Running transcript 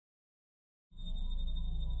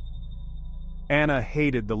Anna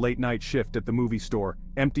hated the late-night shift at the movie store.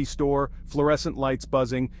 Empty store, fluorescent lights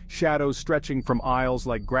buzzing, shadows stretching from aisles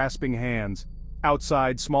like grasping hands.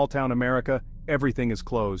 Outside, small-town America, everything is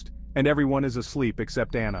closed, and everyone is asleep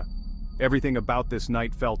except Anna. Everything about this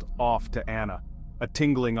night felt off to Anna. A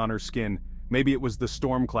tingling on her skin. Maybe it was the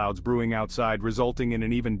storm clouds brewing outside, resulting in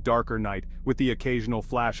an even darker night, with the occasional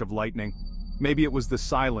flash of lightning. Maybe it was the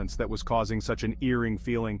silence that was causing such an eerie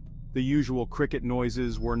feeling. The usual cricket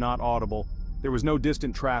noises were not audible. There was no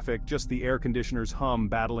distant traffic, just the air conditioner's hum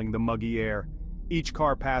battling the muggy air. Each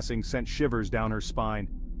car passing sent shivers down her spine.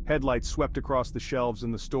 Headlights swept across the shelves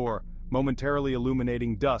in the store, momentarily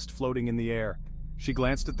illuminating dust floating in the air. She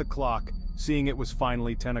glanced at the clock, seeing it was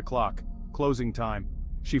finally 10 o'clock. Closing time.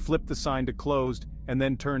 She flipped the sign to closed, and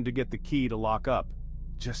then turned to get the key to lock up.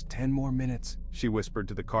 "Just 10 more minutes," she whispered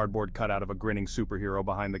to the cardboard cutout of a grinning superhero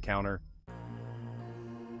behind the counter.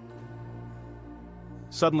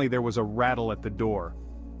 Suddenly there was a rattle at the door.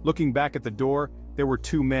 Looking back at the door, there were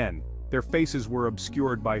two men. Their faces were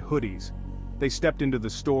obscured by hoodies. They stepped into the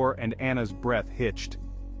store and Anna's breath hitched.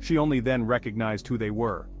 She only then recognized who they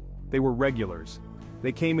were. They were regulars.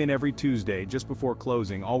 They came in every Tuesday just before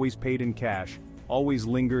closing, always paid in cash, always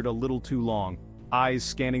lingered a little too long, eyes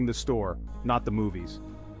scanning the store, not the movies.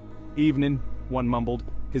 "Evening," one mumbled.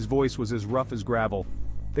 His voice was as rough as gravel.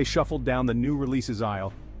 They shuffled down the new releases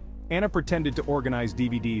aisle. Anna pretended to organize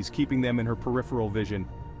DVDs, keeping them in her peripheral vision.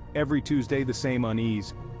 Every Tuesday the same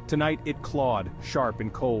unease. Tonight it clawed, sharp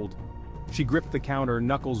and cold. She gripped the counter,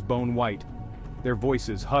 knuckles bone white. Their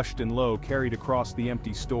voices, hushed and low, carried across the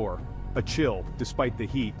empty store. A chill, despite the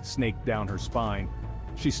heat, snaked down her spine.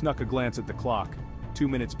 She snuck a glance at the clock. 2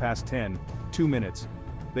 minutes past 10. 2 minutes.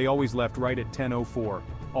 They always left right at 10:04.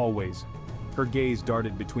 Always. Her gaze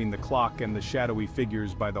darted between the clock and the shadowy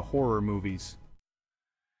figures by the horror movies.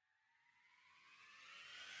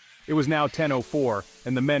 It was now 10:04,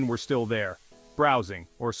 and the men were still there. Browsing,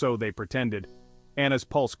 or so they pretended. Anna's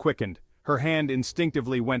pulse quickened. Her hand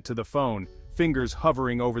instinctively went to the phone, fingers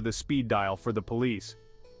hovering over the speed dial for the police.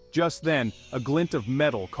 Just then, a glint of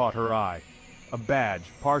metal caught her eye. A badge,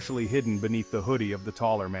 partially hidden beneath the hoodie of the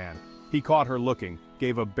taller man. He caught her looking,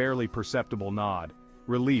 gave a barely perceptible nod.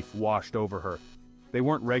 Relief washed over her. They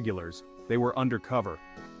weren't regulars, they were undercover.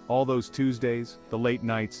 All those Tuesdays, the late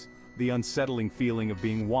nights, the unsettling feeling of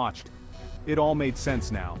being watched. It all made sense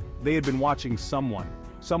now. They had been watching someone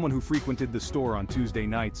who frequented the store on Tuesday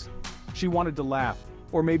nights. She wanted to laugh,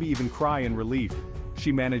 or maybe even cry in relief.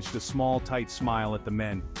 She managed a small, tight smile at the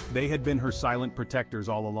men. They had been her silent protectors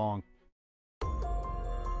all along.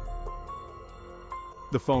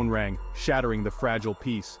 The phone rang, shattering the fragile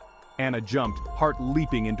peace. Anna jumped, heart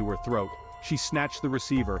leaping into her throat. She snatched the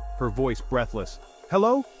receiver, her voice breathless.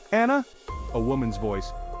 "Hello, Anna?" A woman's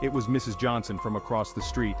voice. It was Mrs. Johnson from across the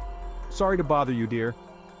street. "Sorry to bother you, dear.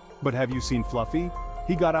 But have you seen Fluffy?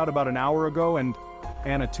 He got out about an hour ago and—"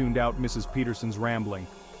 Anna tuned out Mrs. Peterson's rambling.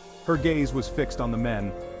 Her gaze was fixed on the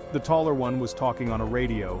men. The taller one was talking on a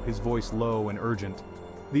radio, his voice low and urgent.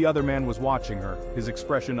 The other man was watching her, his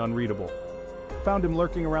expression unreadable. "Found him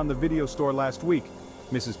lurking around the video store last week,"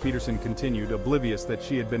 Mrs. Peterson continued, oblivious that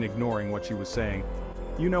she had been ignoring what she was saying.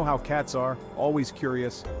 "You know how cats are, always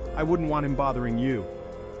curious. I wouldn't want him bothering you."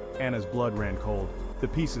 Anna's blood ran cold. The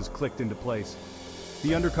pieces clicked into place.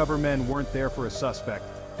 The undercover men weren't there for a suspect.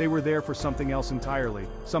 They were there for something else entirely,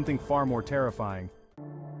 something far more terrifying.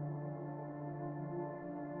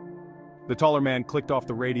 The taller man clicked off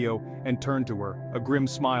the radio and turned to her, a grim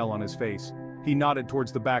smile on his face. He nodded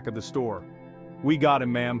towards the back of the store. "We got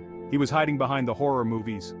him, ma'am. He was hiding behind the horror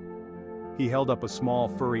movies." He held up a small,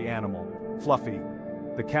 furry animal, Fluffy.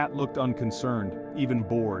 The cat looked unconcerned, even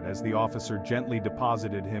bored, as the officer gently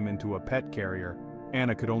deposited him into a pet carrier.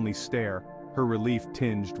 Anna could only stare, her relief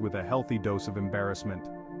tinged with a healthy dose of embarrassment.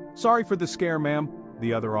 "Sorry for the scare, ma'am,"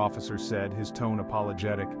 the other officer said, his tone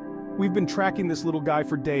apologetic. "We've been tracking this little guy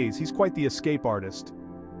for days. He's quite the escape artist."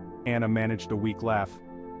 Anna managed a weak laugh.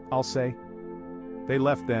 "I'll say." They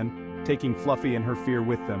left then, taking Fluffy and her fear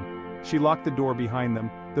with them. She locked the door behind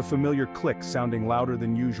them, the familiar click sounding louder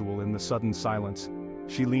than usual in the sudden silence.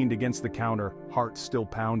 She leaned against the counter, heart still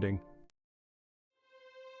pounding.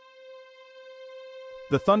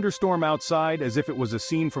 The thunderstorm outside, as if it was a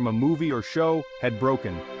scene from a movie or show, had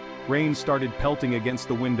broken. Rain started pelting against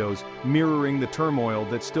the windows, mirroring the turmoil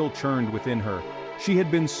that still churned within her. She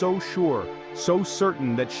had been so sure, so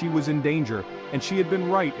certain that she was in danger, and she had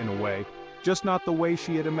been right in a way, just not the way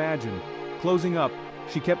she had imagined. Closing up,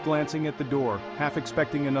 she kept glancing at the door, half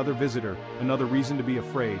expecting another visitor, another reason to be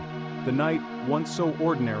afraid. The night, once so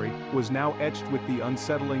ordinary, was now etched with the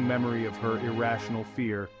unsettling memory of her irrational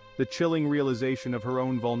fear, the chilling realization of her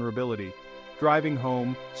own vulnerability. Driving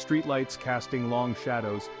home, streetlights casting long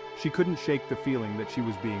shadows, she couldn't shake the feeling that she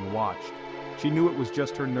was being watched. She knew it was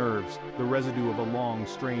just her nerves, the residue of a long,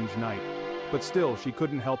 strange night. But still, she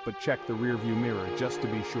couldn't help but check the rearview mirror just to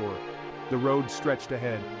be sure. The road stretched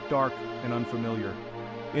ahead, dark and unfamiliar.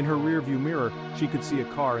 In her rearview mirror, she could see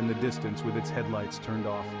a car in the distance with its headlights turned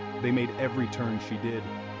off. They made every turn she did,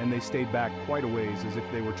 and they stayed back quite a ways as if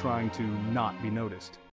they were trying to not be noticed.